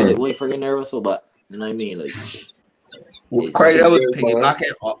to tell myself like, "Wait, freaking nervous," but you know what I mean, like. Craig, I would have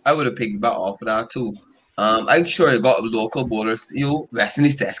piggybacked off of that too. I'm sure you got local bowlers. You West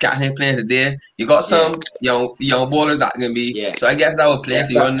Indies Test captain playing today. You got some young bowlers that can be. Yeah. So I guess that would play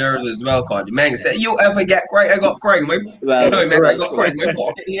to your nerves as well. Cause the man said, "You ever get Craig? I got Craig. I got Craig. My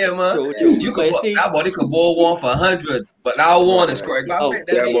pocket here, man. True. You could that body could bowl 1 for 100, but that one is Craig. Boy,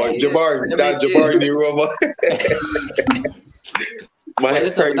 Jabari Nero.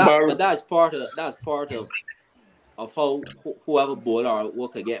 But that's part of how whoever bowler will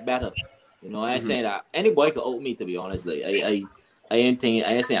could get better. You know, I ain't saying that any boy could out me, to be honest. Like, I ain't saying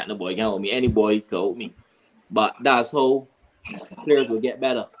that no boy can out me. Any boy could out me. But that's how players will get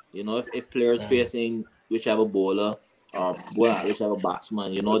better. You know, if players facing whichever bowler or whichever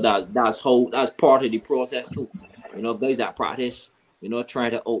batsman, you know, that's part of the process too. You know, guys that practice, you know, trying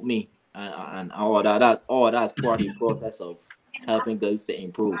to out me and all that's part of the process of helping guys to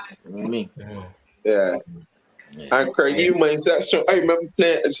improve. You know what I mean? Yeah. And Craig, you might say, I remember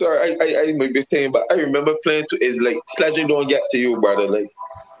playing. Sorry, I might be saying, but I remember playing to is like sledging don't get to you, brother. Like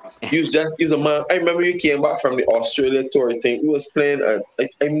you a man. I remember you came back from the Australia tour thing. You was playing.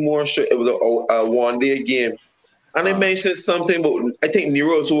 I'm more sure it was a 1-day game, and I mentioned something about I think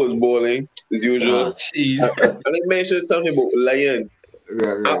Nero who was bowling as usual. And I mentioned something about Lion.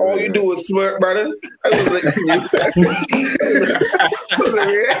 And all you do is smirk, brother. I was like,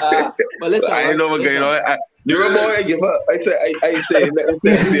 but listen, I know what's going on. Nero boy, I give up. I say, let me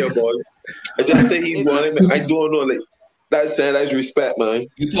say here, boy. I just say he's bowling. I don't know, like that's respect, man.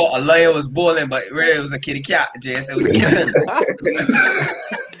 You thought a lion was bowling, but really it was a kitty cat, Jess. It was a kitten.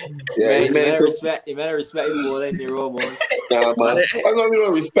 You better respect you bowling Nero boy. Nah, man. I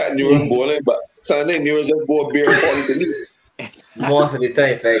don't respect Nero bowling, but Sunday Nero just bowl beer falling to me. Most of the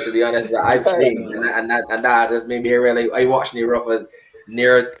time, fact, to be honest, that I've seen, and that has made me really. I watched Nero for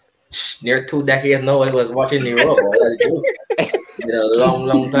near 2 decades now. I was watching Nero,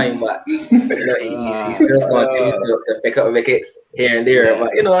 long time, but he still continues to pick up wickets here and there.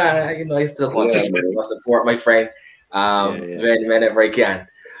 But I still continue to support my friend whenever I can.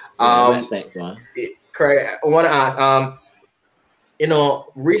 Thanks, man. Craig, I want to ask,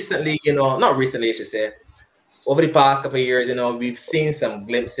 recently, not recently, I should say, over the past couple of years, we've seen some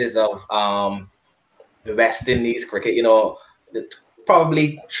glimpses of the West Indies cricket,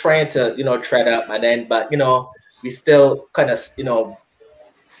 probably trying to, tread up, and then, but, we still kind of,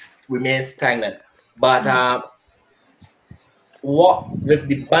 remain stagnant. But what with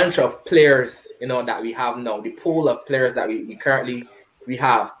the bunch of players, that we have now, the pool of players that we currently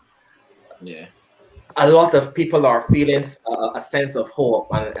have, yeah, a lot of people are feeling a sense of hope,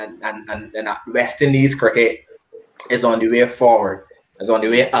 and that West Indies cricket is on the way forward, is on the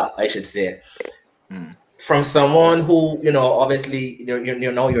way up, I should say. From someone who, obviously, you're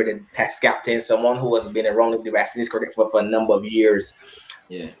the test captain, someone who has been around the West Indies cricket for a number of years.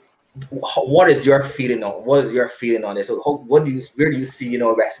 Yeah. What is your feeling on? What is your feeling on this? So where do you see,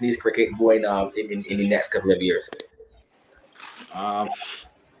 West Indies cricket going in the next couple of years? All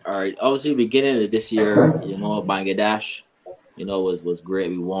right. Obviously, beginning of this year, Bangladesh, was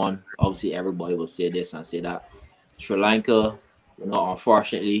great. We won. Obviously, everybody will say this and say that. Sri Lanka,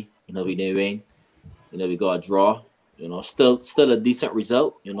 unfortunately, we didn't win. We got a draw. Still a decent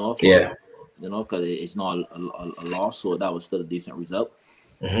result. Because it's not a loss, so that was still a decent result.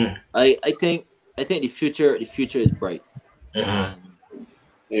 Mm-hmm. I think the future is bright. Mm-hmm.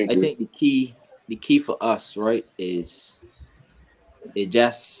 I think the key for us, right, is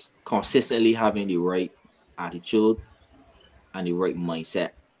just consistently having the right attitude and the right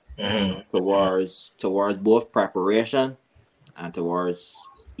mindset towards both preparation and towards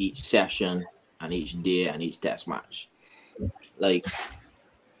each session and each day and each test match. Like,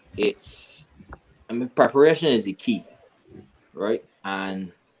 preparation is the key, right?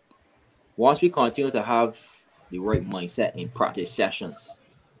 And once we continue to have the right mindset in practice sessions,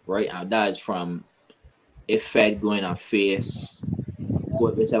 right, and that is from if Fed going and face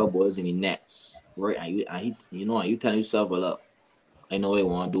whichever boys in the nets, right, and you tell yourself, well, look, I know what I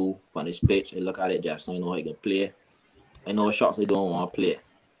want to do on this pitch. I look at it just so I know how I can play. I know what shots I don't want to play.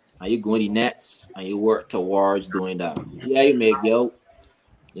 And you go in the nets and you work towards doing that. Yeah, you may get out,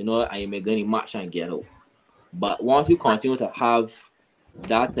 and you may go in the match and get out. But once you continue to have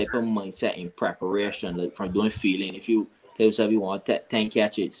that type of mindset in preparation, like from doing fielding, if you tell yourself you want 10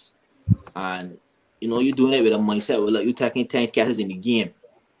 catches, and you're doing it with a mindset where you're taking 10 catches in the game.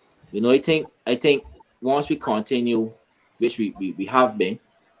 I think once we continue, which we have been,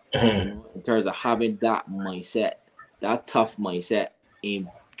 in terms of having that mindset, that tough mindset in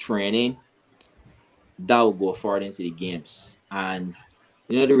training, that will go forward into the games, and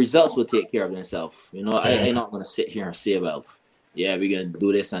the results will take care of themselves. I'm not gonna sit here and say, well, yeah, we're gonna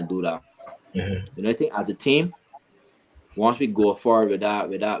do this and do that. I think as a team, once we go forward with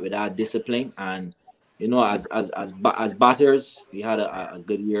that discipline, and as batters, we had a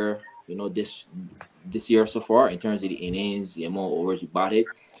good year. This year so far in terms of the innings, the amount of overs we batted,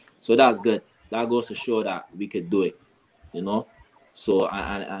 so that's good. That goes to show that we could do it. So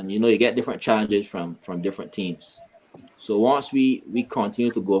and you get different challenges from different teams. So once we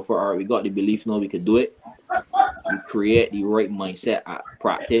continue to go for we got the belief we could do it. We create the right mindset at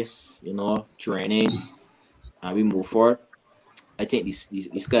practice, training, and we move forward. I think the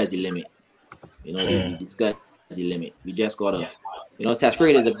sky's the limit. The sky's the limit. We just gotta, test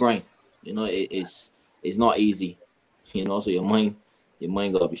cricket is a grind. It's not easy. So your mind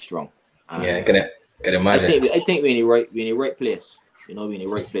gotta be strong. And yeah, can imagine. I think we're in the right place. We're in the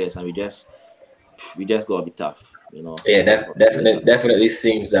right place, and we just gotta be tough. Yeah, definitely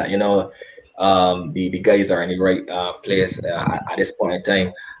seems that the guys are in the right place at this point in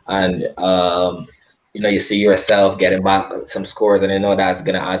time, and you see yourself getting back some scores, and that's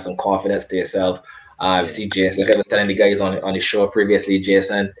gonna add some confidence to yourself. You see Jason, like I was telling the guys on the show previously,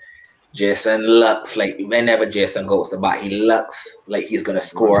 Jason looks like whenever Jason goes to bat, he looks like he's gonna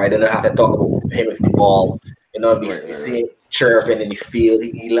score. I don't have to talk about him with the ball. We see him chirping in the field.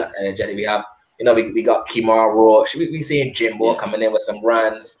 He looks energetic. We have, we got Kemar Roach. We seeing Jimbo coming in with some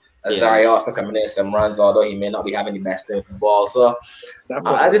runs. Azari also coming in with some runs, although he may not be having the best time for the ball. So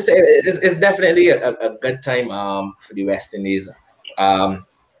I just say it's definitely a good time for the West Indies. And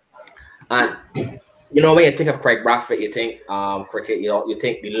when you think of Craig Bradford, you think cricket, you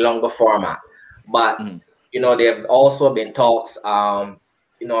think the longer format. But there have also been talks.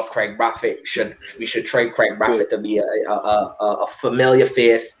 Craig Bradford we should trade Craig Bradford to be a familiar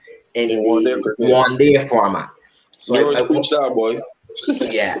face in the one-day format. So boy.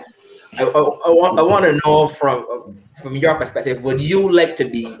 Yeah, I want to know from your perspective, would you like to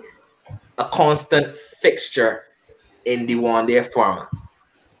be a constant fixture in the one-day format?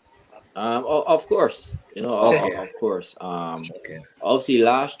 Of course, Okay. of course. Okay. Obviously, the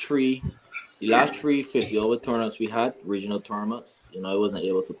last three fifth over tournaments we had, regional tournaments, I wasn't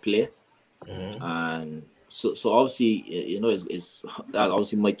able to play, Mhm. and so obviously, it's that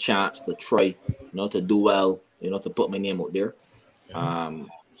obviously my chance to try, to do well, to put my name out there.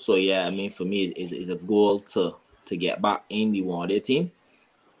 So yeah, I mean, for me, is a goal to get back in the one day team,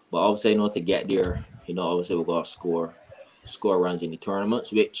 but obviously, to get there, obviously we got to score runs in the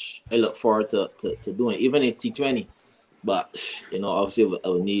tournaments, which I look forward to doing, even in T20. But obviously, I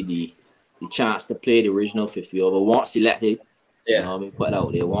will need the chance to play the original 50 over. Once selected, Yeah. let me put it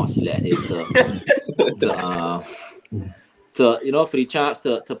out there. Once selected for the chance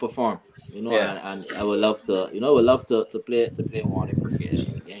to perform. Yeah. And I would love to play one day cricket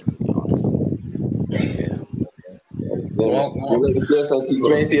again. To be honest. Okay. That's good. Well, You like to play some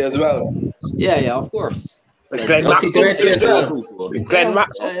T20 as well? Yeah, of course. Like Like Glenn Oh, Maxwell T20 plays as well. well. Glenn Yeah,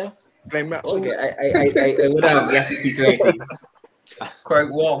 Maxwell. yeah. Glenn Maxwell. Okay. I would have guessed T20. Craig,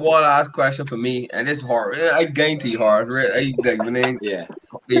 one last question for me, and it's hard. I guarantee hard. Right? I like when Yeah.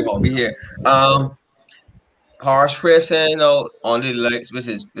 they gonna be here. Harsh racing on the lakes, this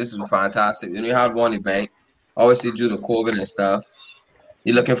is fantastic. You had one event, obviously due to COVID and stuff.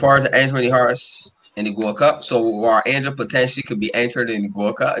 You're looking forward to entering the horse in the Gold Cup. So our Angel potentially could be entered in the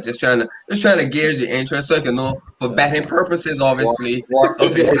Gold Cup. Just trying to gauge the interest so I can know for betting purposes, obviously. War How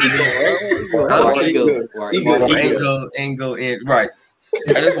to Eagle. huh? War Eagle. Angle in right.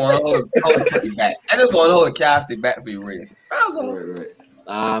 I just want to know how to put the bet. I just want to know how to cast the bet for your race. That's all.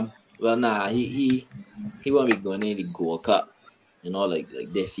 Right. Well, nah, he won't be going in the Gold Cup, like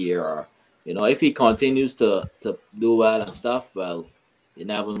this year, or if he continues to do well and stuff, well, you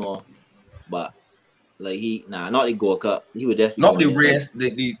never know. But like not the Gold Cup. He would just be Not the going in like race,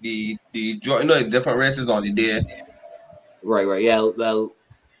 the different races on the day. right. Yeah, well,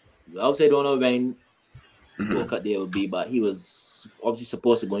 I would say don't know when Mhm. Gold Cup day would be, but he was obviously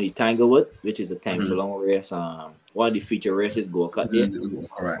supposed to go in Tanglewood, which is a 10 Mhm. furlong race. One of the feature races, Gold Cup day.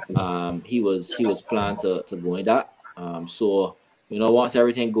 Correct. He was planned to go in that. So once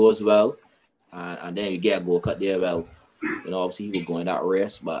everything goes well, and then you get a Gold Cup there, well, obviously he will go in that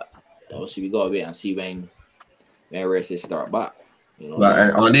race, but obviously we gotta wait and see when races start back. But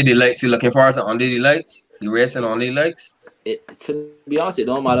and on the lakes, you looking forward to on the lakes? You racing on the lakes? To be honest, it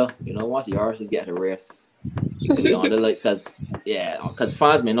don't matter. Once the horses get the race, to be on the lights, because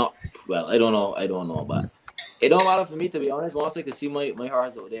fans may not. Well, I don't know, but it don't matter for me, to be honest. Once I can see my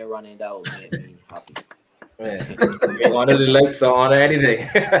horse out there running, that will make me happy. Yeah. One of the lakes or on anything.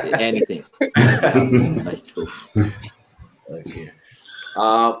 Anything. Okay.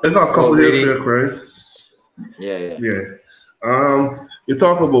 I got a couple here for you, Craig. Yeah. You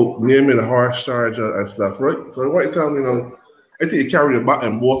talk about naming a horse charger and stuff, right? So what you tell me now, I think you carry the bat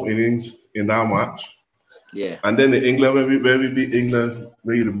in both innings in that match. Yeah. And then in England, when we beat England,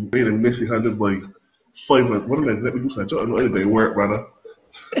 made a messy 100 by 5 minutes. What minutes? Let me do something. I don't know anything work, brother.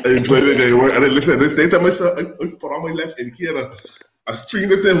 I enjoy it work. And then listen, this day time myself, I put on my left indicator. I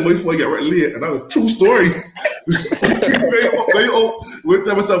streamed this in before I get right late, and that was a true story. With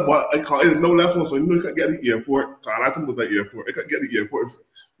them, I said, but I didn't know left one, so I knew I couldn't get to the airport. Cause I think it was at the airport. I couldn't get to the airport.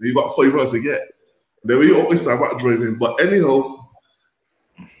 You got 5 minutes to get. Then we always start about driving. But anyhow,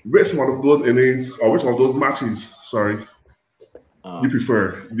 which one of those innings or which one of those matches, sorry, you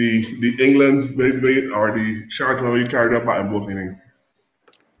prefer? The England or the Charlton where you carried up in both innings?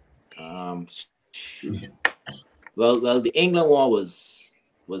 Well, the England one was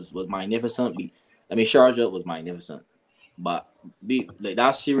magnificent. Sharjah was magnificent, but like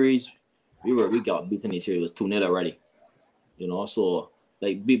that series, we got beaten. This series it was 2-0 already. So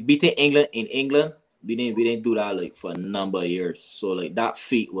like beating England in England, we didn't do that like for a number of years. So like that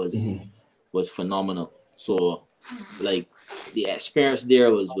feat was phenomenal. So like the experience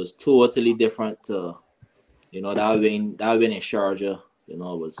there was totally different to that win in Sharjah. It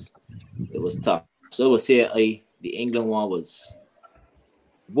was tough. So I would say the England one was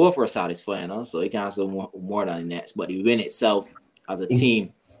both were satisfying, so you can't say more than the next. But the win itself as a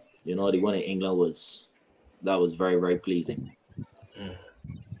team, the win in England was very, very pleasing.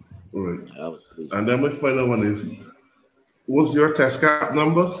 Right. That was pleasing. And then my final one is, what's your test cap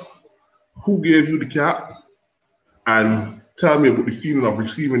number? Who gave you the cap? And tell me about the feeling of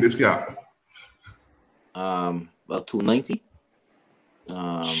receiving this cap. Well, 290.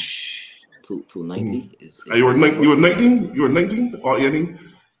 290 is you were 19? You were 19 or 18?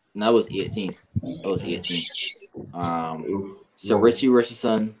 No, I was 18. So Richie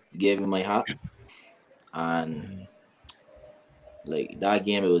Richardson gave me my hat, and like that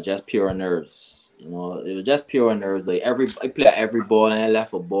game, it was just pure nerves. It was just pure nerves. Like I played every ball, and I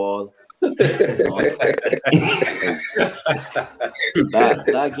left a ball. That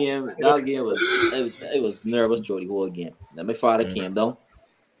game was nervous through the whole game. Then my father came down.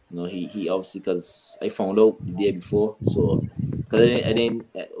 He obviously, because I found out the day before, so because I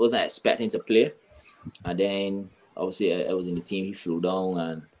wasn't expecting to play, and then obviously I was in the team. He flew down,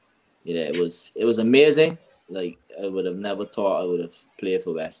 and it was amazing. Like I would have never thought I would have played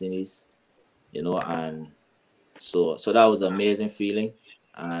for West Indies, and so that was an amazing feeling.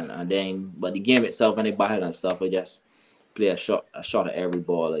 And then, but the game itself, when they battled and stuff, I just play a shot at every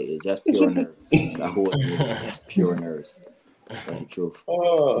ball. Like it's just pure nerves. That whole game, just pure nerves. That's truth.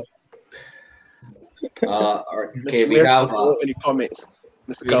 Okay, we have any comments,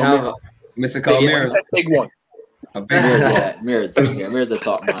 Mr. we have Calmer? Mr. Calmeres. Big one. A big one. Mirror's a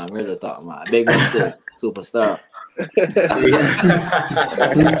top man. Mirror's a top man. Big one still. Superstar.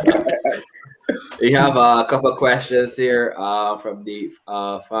 We have a couple of questions here from the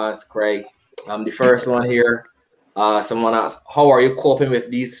fans, Craig. The first one here, someone asked, how are you coping with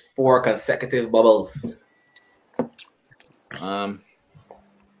these 4 consecutive bubbles? Well,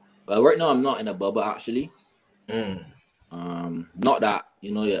 right now I'm not in a bubble actually. Not that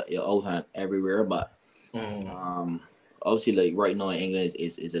you're out and everywhere, but obviously like right now in England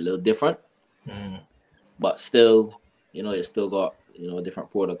is a little different. But still, you still got different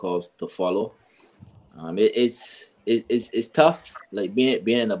protocols to follow. It's tough. Like being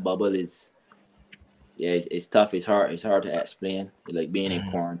in a bubble is it's tough. It's hard to explain. Like being in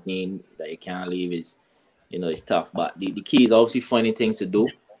quarantine that you can't leave is it's tough. But the key is obviously finding things to do.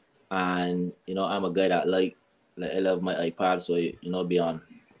 And I'm a guy that like I love my iPad, so be on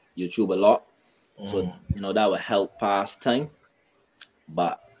YouTube a lot. So that will help pass time.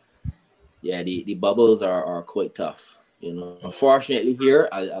 But yeah, the bubbles are quite tough. Unfortunately here,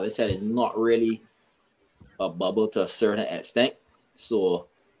 as I said, it's not really a bubble to a certain extent. So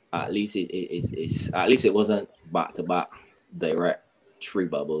at least it wasn't back to back direct 3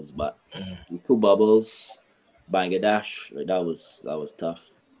 bubbles, but the 2 bubbles, Bangladesh, like that was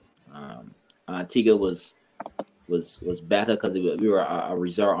tough. Antigua was better because we were a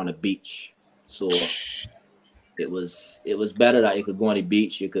resort on a beach, so it was better that you could go on the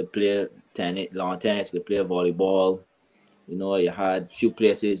beach, you could play lawn tennis, you could play volleyball. You had few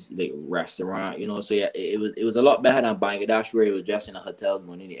places like restaurant. So yeah, it was a lot better than Bangladesh, where it was just in a hotel,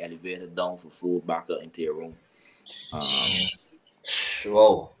 going in the elevator, down for food, back up into your room.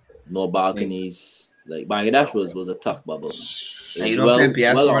 Whoa. No balconies. Like Bangladesh was a tough bubble. And you don't play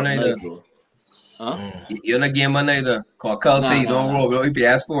PS4 neither. Huh? You're not gamer neither. Carl say you don't roll without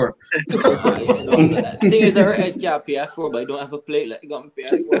PS4. The thing is, I got PS4, but I don't ever play. Like, I got my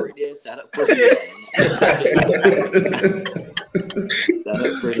PS4 right there, set up pretty.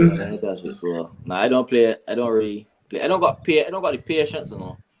 So, I don't play it. I don't really play. I don't got the patience,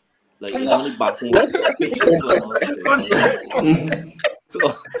 Like, it's only battling patience.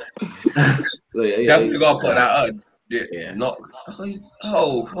 So, like, definitely gotta put that up. Yeah. No.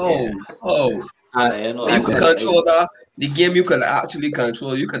 You can control that. The game you can actually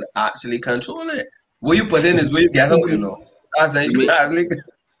control. You can actually control it. What you put in is where you get out. That's how you can actually.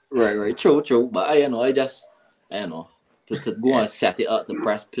 Right. True. But I just to go and set it up to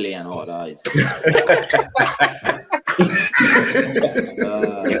press play and all that.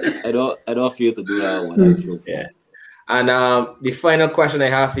 I don't feel to do that one. Yeah. And the final question I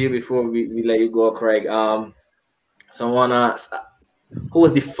have for you before we let you go, Craig. Someone asked, who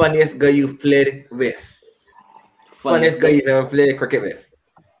was the funniest guy you've played with? Funniest guy you've ever played cricket with?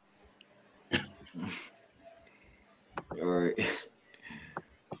 All right.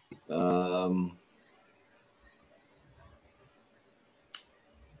 All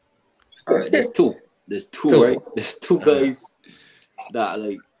right. There's two, right? There's 2 guys that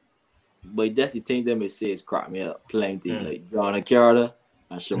like, but that's the thing that may say is crap me up plenty. Like John Carter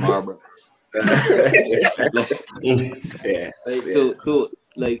and Shamar Brooks.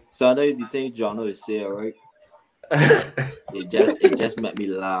 Like sometimes the thing John always say, right? It just made me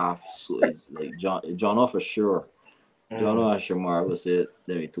laugh. So it's like John for sure. John and Shamar would say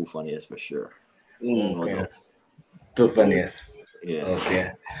they're 2 funniest for sure. Okay. 2 funniest. Yeah.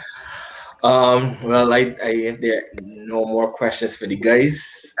 Okay. Well, if there are no more questions for the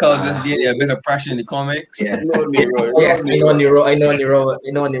guys, Cause just getting a bit of pressure in the comics. Yeah. Yes, I know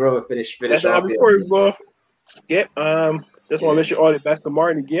Nero will finish off. Before we go, just want to wish you all the best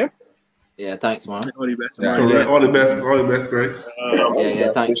tomorrow in the game. Yeah, thanks, man. All the best All tomorrow. right, all the best, Greg.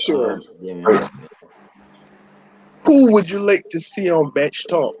 Yeah, thanks. For sure. Man. Who would you like to see on Bench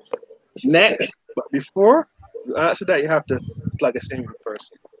Talk next? But before you answer that, you have to plug a single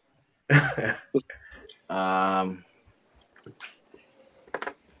person.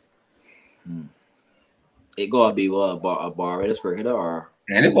 It gotta be what a Barbados cricketer or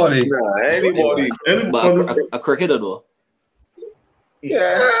Anybody? Nah, anybody. but a cricketer though.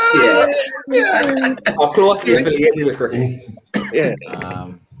 Yeah. Yeah. Or closely affiliated with cricket. Yeah.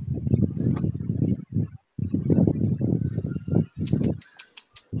 Let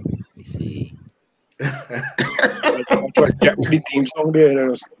me see. I'm trying to get the team song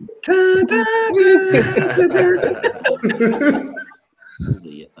there.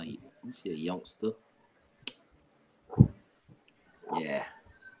 Who's a youngster? Yeah,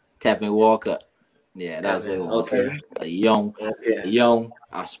 Tevin Walker. Yeah, that's what I want to see. A young,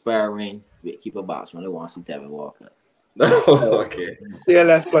 aspiring wicketkeeper batsman. They want to see Tevin Walker. Okay. Yeah,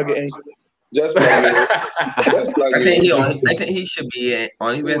 let's plug it in. Just plug it in. Just plug I it think in. I think he should be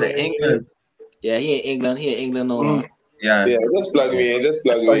on his way to England. Yeah, he in England. He in England no. Yeah. Yeah, just plug me in. Just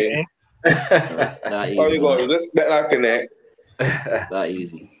plug me in. That easy. How you go? Just bet I connect. That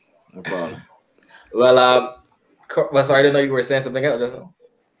easy. No problem. Well, sorry, I didn't know you were saying something else just now.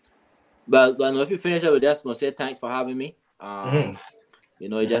 But no, if you finish up with that, I'm gonna say thanks for having me. Mm-hmm. You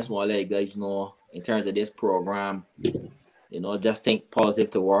know, I just want to let you guys know in terms of this program, you know, just think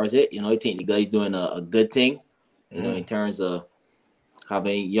positive towards it. You know, I think the guys doing a good thing, you know, in terms of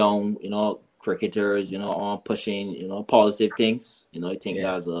having young, you know, cricketers, you know, on pushing, you know, positive things. You know, I think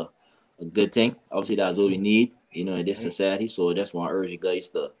that's a good thing. Obviously, that's what we need, you know, in this society. So I just want to urge you guys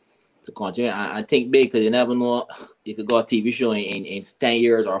to continue. I think big because you never know. You could go a TV show in 10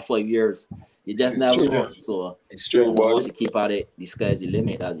 years or 5 years. You just never know. So it's true, boy. Once you keep at it, the sky's the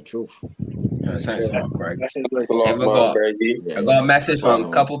limit. That's the truth. Thanks a lot, Craig. I got a message from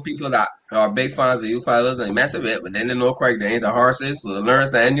a couple people that are big fans of you fellas and messing with it, but then they know Craig, they ain't the horses, so they learn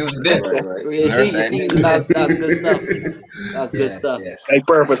something new today. Right. You see, that's good stuff. That's good stuff. Yes. Like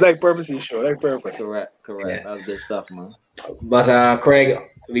purpose, you sure. Like purpose. Correct. Yeah. That's good stuff, man. But Craig,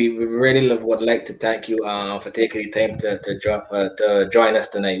 we really would like to thank you for taking the time to join us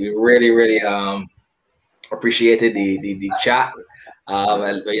tonight. We really appreciated the chat. I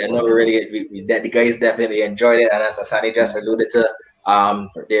know the guys definitely enjoyed it, and as Asani just alluded to,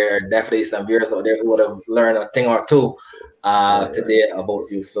 there are definitely some viewers out there who would have learned a thing or two today about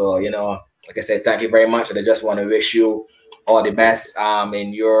you. So, you know, like I said, thank you very much, and I just want to wish you all the best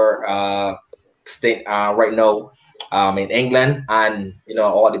in your state right now in England, and you know,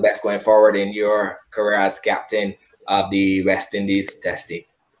 all the best going forward in your career as captain of the West Indies Test team.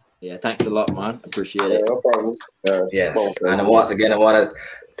 Yeah, thanks a lot, man. Appreciate it. No problem. Yes, and once again, I want to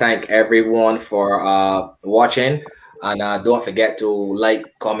thank everyone for watching, and don't forget to like,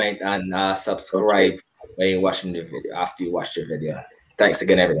 comment, and subscribe when you're watching the video. After you watch the video, thanks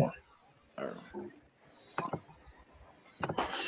again, everyone. All right.